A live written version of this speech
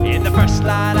first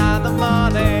light of the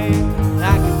morning,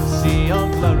 I can see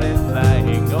your glory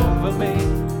flying over me.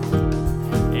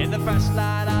 In the first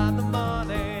light of the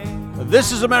morning.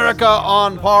 This is America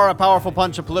on Par, a powerful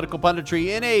punch of political punditry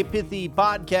in a pithy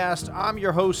podcast. I'm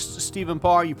your host, Stephen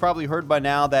Parr. You probably heard by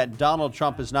now that Donald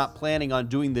Trump is not planning on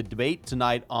doing the debate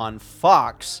tonight on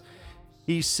Fox.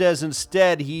 He says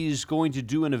instead he's going to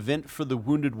do an event for the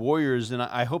Wounded Warriors, and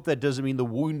I hope that doesn't mean the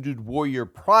Wounded Warrior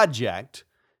Project.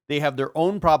 They have their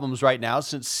own problems right now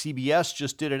since CBS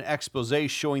just did an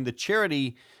expose showing the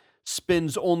charity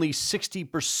spends only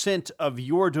 60% of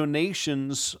your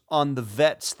donations on the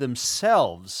vets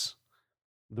themselves.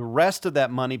 The rest of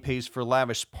that money pays for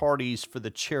lavish parties for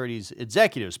the charity's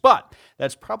executives. But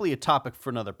that's probably a topic for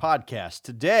another podcast.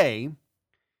 Today,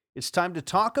 it's time to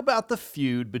talk about the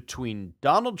feud between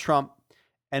Donald Trump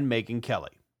and Megyn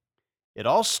Kelly. It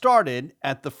all started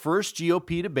at the first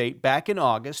GOP debate back in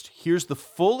August. Here's the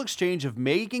full exchange of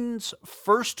Megyn's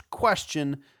first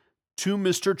question to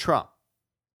Mr. Trump.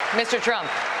 Mr. Trump,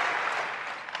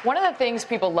 one of the things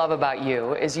people love about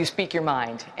you is you speak your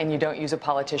mind and you don't use a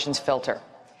politician's filter.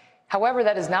 However,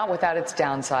 that is not without its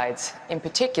downsides, in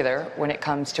particular when it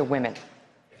comes to women.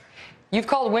 You've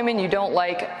called women you don't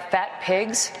like fat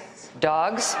pigs,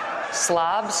 dogs,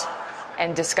 slobs,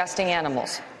 and disgusting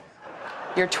animals.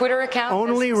 Your Twitter account...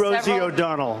 Only Rosie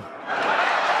O'Donnell. No,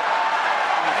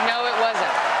 it wasn't.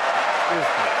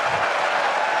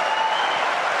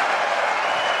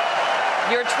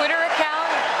 Your Twitter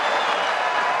account...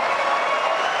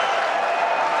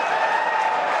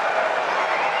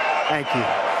 Thank you.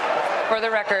 For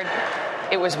the record,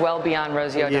 it was well beyond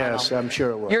Rosie O'Donnell. Yes, I'm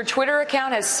sure it was. Your Twitter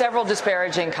account has several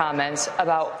disparaging comments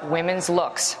about women's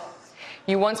looks.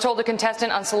 You once told a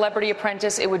contestant on Celebrity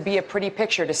Apprentice it would be a pretty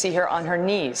picture to see her on her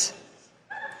knees.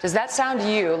 Does that sound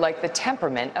to you like the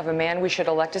temperament of a man we should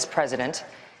elect as president?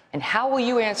 And how will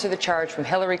you answer the charge from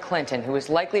Hillary Clinton, who is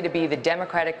likely to be the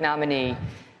Democratic nominee,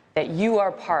 that you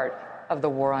are part of the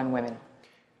war on women?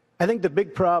 I think the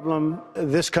big problem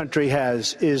this country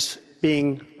has is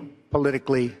being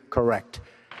politically correct.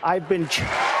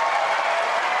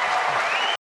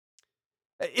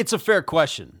 It's a fair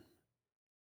question.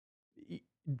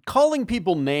 Calling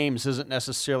people names isn't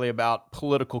necessarily about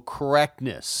political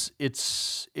correctness.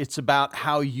 It's about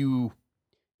how you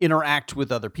interact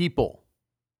with other people.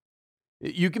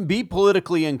 You can be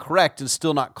politically incorrect and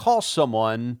still not call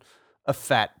someone a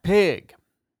fat pig.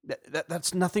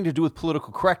 That's nothing to do with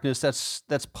political correctness.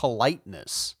 That's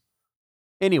politeness.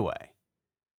 Anyway,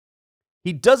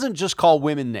 he doesn't just call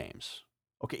women names.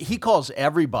 Okay, he calls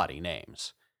everybody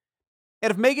names. And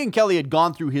if Megyn Kelly had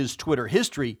gone through his Twitter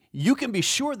history, you can be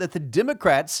sure that the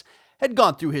Democrats had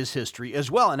gone through his history as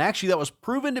well. And actually, that was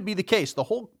proven to be the case. The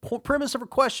whole premise of her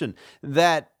question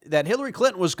that Hillary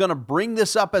Clinton was going to bring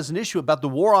this up as an issue about the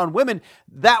war on women,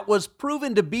 that was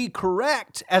proven to be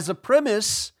correct as a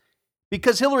premise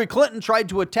because Hillary Clinton tried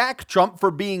to attack Trump for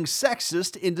being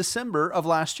sexist in December of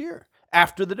last year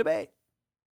after the debate.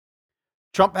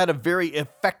 Trump had a very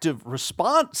effective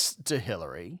response to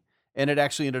Hillary, and it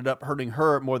actually ended up hurting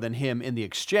her more than him in the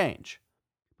exchange.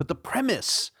 But the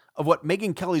premise of what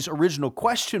Megyn Kelly's original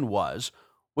question was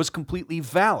completely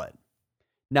valid.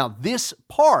 Now, this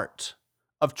part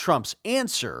of Trump's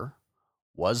answer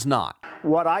was not.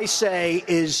 What I say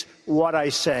is what I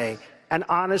say. And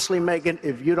honestly, Megyn,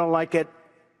 if you don't like it,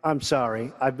 I'm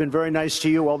sorry. I've been very nice to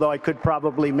you, although I could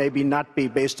probably maybe not be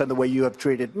based on the way you have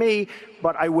treated me,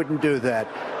 but I wouldn't do that.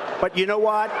 But you know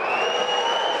what?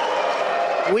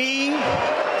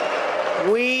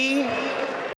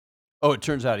 Oh, it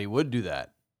turns out he would do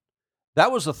that.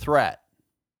 That was a threat.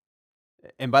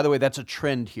 And by the way, that's a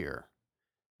trend here.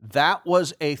 That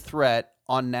was a threat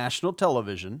on national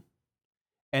television,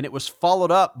 and it was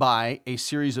followed up by a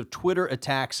series of Twitter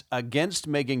attacks against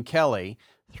Megyn Kelly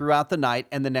throughout the night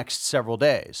and the next several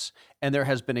days. And there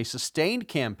has been a sustained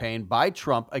campaign by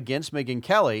Trump against Megyn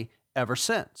Kelly ever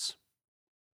since.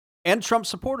 And Trump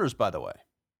supporters, by the way.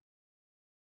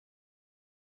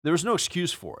 There was no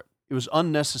excuse for it. It was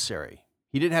unnecessary.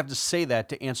 He didn't have to say that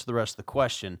to answer the rest of the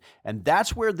question. And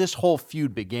that's where this whole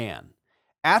feud began.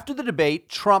 After the debate,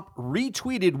 Trump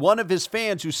retweeted one of his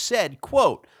fans who said,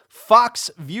 quote,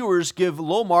 "Fox viewers give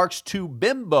low marks to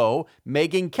bimbo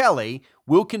Megyn Kelly.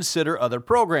 We'll consider other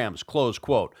programs," close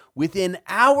quote. Within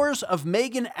hours of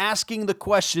Megyn asking the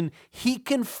question, he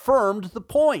confirmed the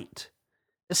point.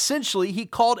 Essentially, he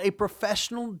called a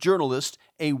professional journalist,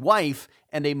 a wife,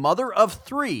 and a mother of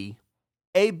three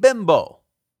a bimbo.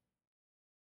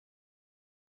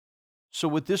 So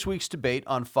with this week's debate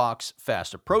on Fox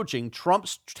fast approaching,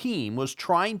 Trump's team was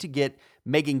trying to get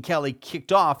Megyn Kelly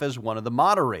kicked off as one of the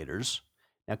moderators.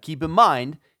 Now keep in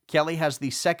mind, Kelly has the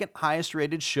second highest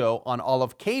rated show on all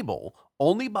of cable,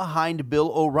 only behind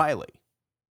Bill O'Reilly.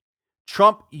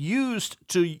 Trump used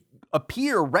to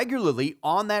appear regularly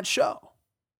on that show.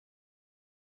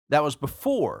 That was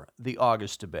before the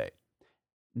August debate.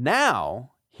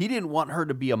 Now, he didn't want her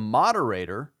to be a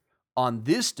moderator on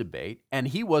this debate, and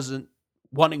he wasn't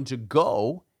wanting to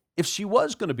go if she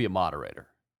was going to be a moderator.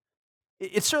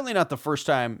 It's certainly not the first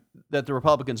time that the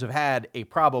Republicans have had a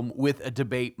problem with a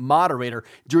debate moderator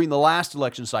during the last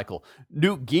election cycle.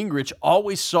 Newt Gingrich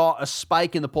always saw a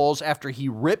spike in the polls after he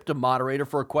ripped a moderator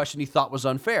for a question he thought was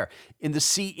unfair. In the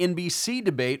CNBC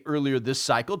debate earlier this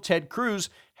cycle, Ted Cruz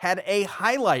had a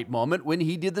highlight moment when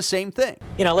he did the same thing.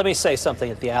 You know, let me say something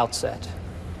at the outset.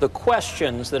 The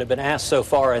questions that have been asked so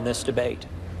far in this debate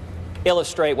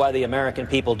illustrate why the American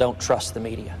people don't trust the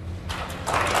media.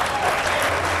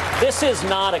 This is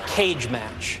not a cage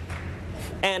match.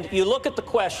 And you look at the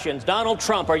questions. Donald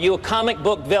Trump, are you a comic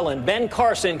book villain? Ben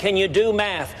Carson, can you do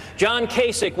math? John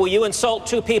Kasich, will you insult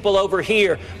two people over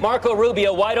here? Marco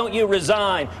Rubio, why don't you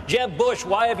resign? Jeb Bush,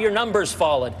 why have your numbers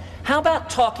fallen? How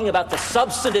about talking about the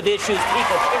substantive issues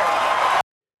people care about?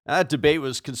 That debate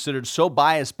was considered so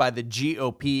biased by the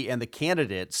GOP and the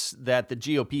candidates that the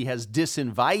GOP has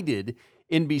disinvited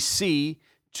NBC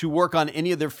to work on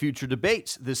any of their future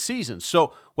debates this season.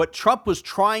 So what Trump was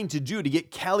trying to do to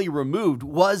get Kelly removed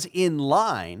was in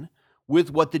line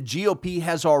with what the GOP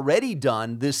has already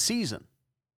done this season.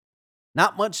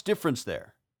 Not much difference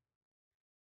there.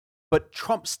 But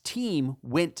Trump's team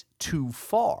went too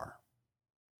far.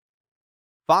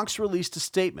 Fox released a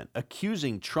statement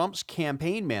accusing Trump's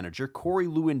campaign manager, Corey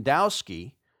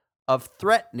Lewandowski, of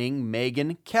threatening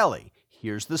Megyn Kelly.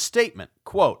 Here's the statement,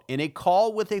 quote, in a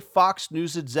call with a Fox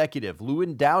News executive,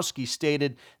 Lewandowski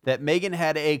stated that Megyn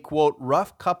had a, quote,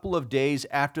 rough couple of days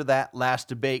after that last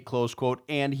debate, close quote,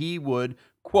 and he would,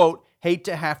 quote, hate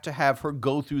to have her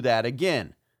go through that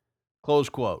again, close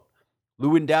quote.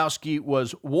 Lewandowski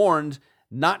was warned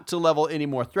not to level any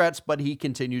more threats, but he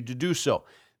continued to do so.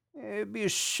 It'd be a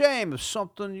shame if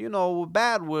something,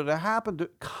 bad would have happened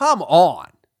to... Come on.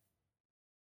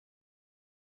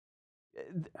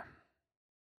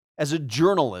 As a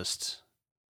journalist,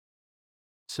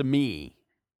 to me,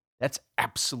 that's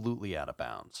absolutely out of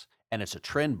bounds. And it's a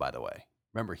trend, by the way.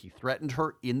 Remember, he threatened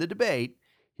her in the debate.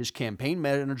 His campaign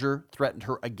manager threatened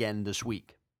her again this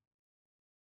week.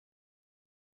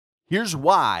 Here's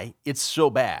why it's so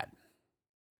bad.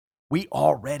 We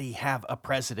already have a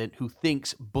president who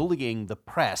thinks bullying the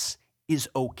press is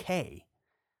okay.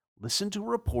 Listen to a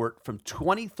report from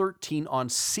 2013 on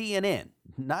CNN.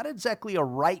 Not exactly a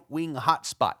right-wing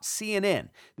hotspot, CNN.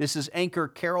 This is anchor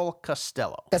Carol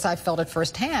Costello. Because I felt it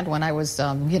firsthand when I was,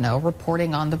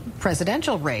 reporting on the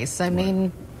presidential race. I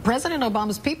mean, President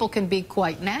Obama's people can be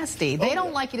quite nasty. They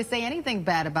don't like you to say anything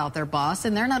bad about their boss,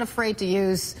 and they're not afraid to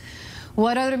use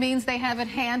what other means they have at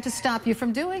hand to stop you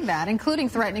from doing that, including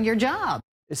threatening your job.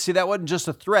 See, that wasn't just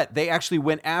a threat. They actually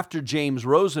went after James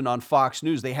Rosen on Fox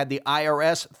News. They had the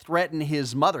IRS threaten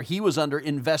his mother. He was under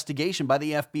investigation by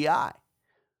the FBI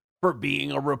for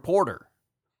being a reporter.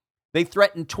 They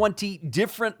threatened 20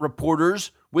 different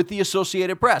reporters with the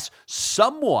Associated Press.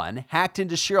 Someone hacked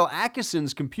into Cheryl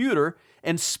Atkinson's computer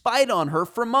and spied on her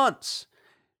for months.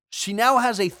 She now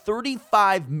has a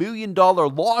 $35 million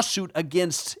lawsuit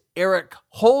against Eric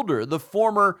Holder, the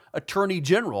former attorney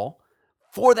general,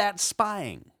 for that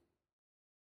spying.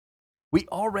 We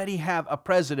already have a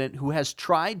president who has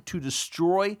tried to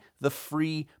destroy the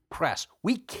free press.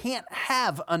 We can't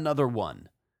have another one.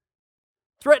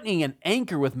 Threatening an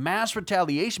anchor with mass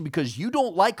retaliation because you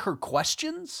don't like her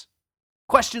questions?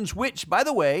 Questions which, by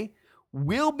the way,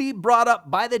 will be brought up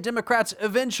by the Democrats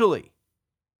eventually.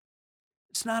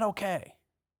 It's not okay.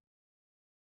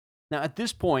 Now, at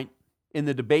this point in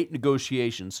the debate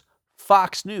negotiations,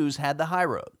 Fox News had the high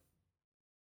road.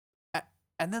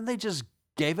 And then they just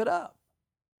gave it up.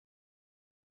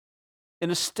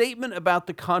 In a statement about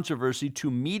the controversy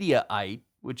to Mediaite,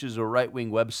 which is a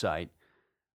right-wing website,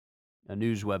 a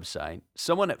news website,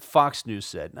 someone at Fox News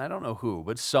said, and I don't know who,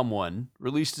 but someone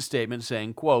released a statement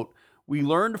saying, quote, we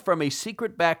learned from a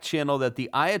secret back channel that the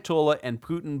Ayatollah and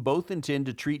Putin both intend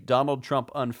to treat Donald Trump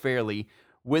unfairly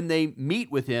when they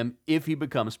meet with him if he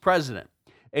becomes president.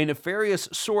 A nefarious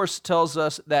source tells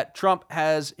us that Trump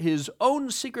has his own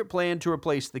secret plan to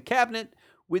replace the cabinet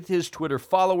with his Twitter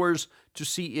followers to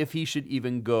see if he should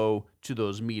even go to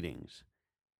those meetings.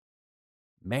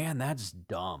 Man, that's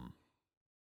dumb.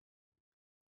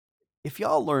 If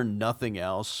y'all learn nothing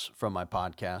else from my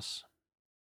podcasts,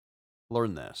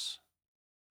 learn this.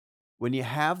 When you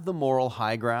have the moral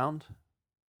high ground,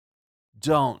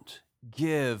 don't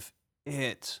give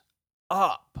it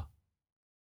up.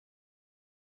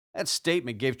 That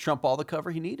statement gave Trump all the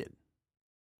cover he needed.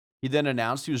 He then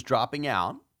announced he was dropping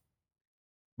out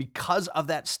because of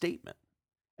that statement.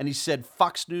 And he said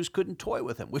Fox News couldn't toy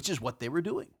with him, which is what they were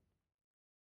doing.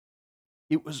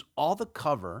 It was all the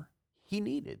cover he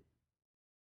needed.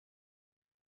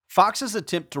 Fox's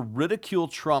attempt to ridicule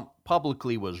Trump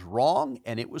publicly was wrong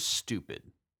and it was stupid.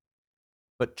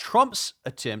 But Trump's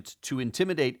attempt to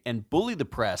intimidate and bully the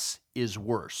press is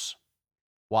worse.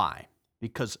 Why?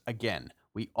 Because, again,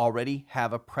 we already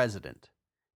have a president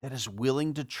that is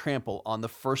willing to trample on the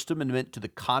First Amendment to the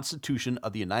Constitution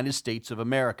of the United States of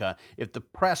America if the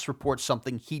press reports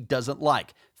something he doesn't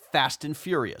like. Fast and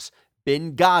Furious,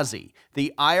 Benghazi,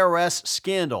 the IRS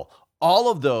scandal,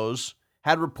 all of those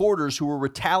had reporters who were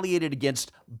retaliated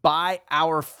against by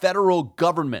our federal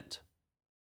government.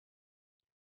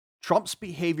 Trump's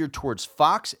behavior towards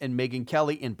Fox and Megyn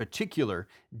Kelly in particular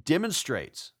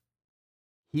demonstrates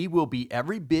he will be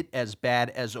every bit as bad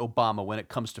as Obama when it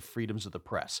comes to freedoms of the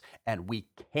press. And we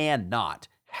cannot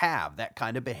have that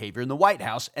kind of behavior in the White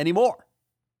House anymore.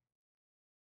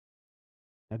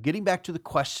 Now, getting back to the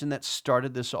question that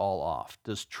started this all off,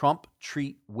 does Trump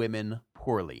treat women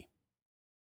poorly?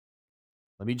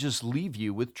 Let me just leave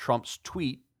you with Trump's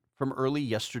tweet from early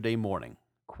yesterday morning.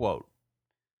 Quote,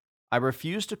 I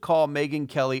refuse to call Megyn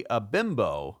Kelly a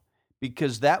bimbo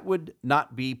because that would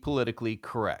not be politically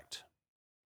correct.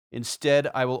 Instead,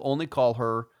 I will only call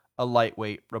her a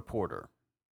lightweight reporter.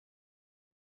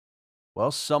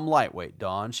 Well, some lightweight,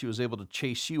 Dawn. She was able to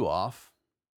chase you off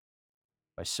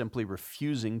by simply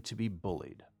refusing to be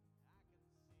bullied.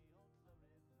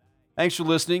 Thanks for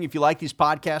listening. If you like these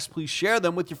podcasts, please share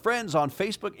them with your friends on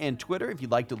Facebook and Twitter. If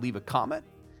you'd like to leave a comment,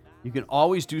 you can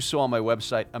always do so on my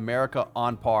website,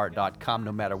 AmericaOnPar.com.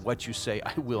 No matter what you say,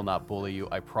 I will not bully you,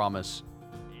 I promise.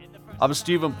 I'm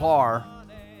Stephen Parr,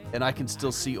 and I can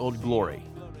still see Old Glory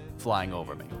flying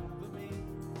over me.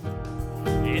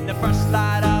 In the first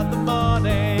light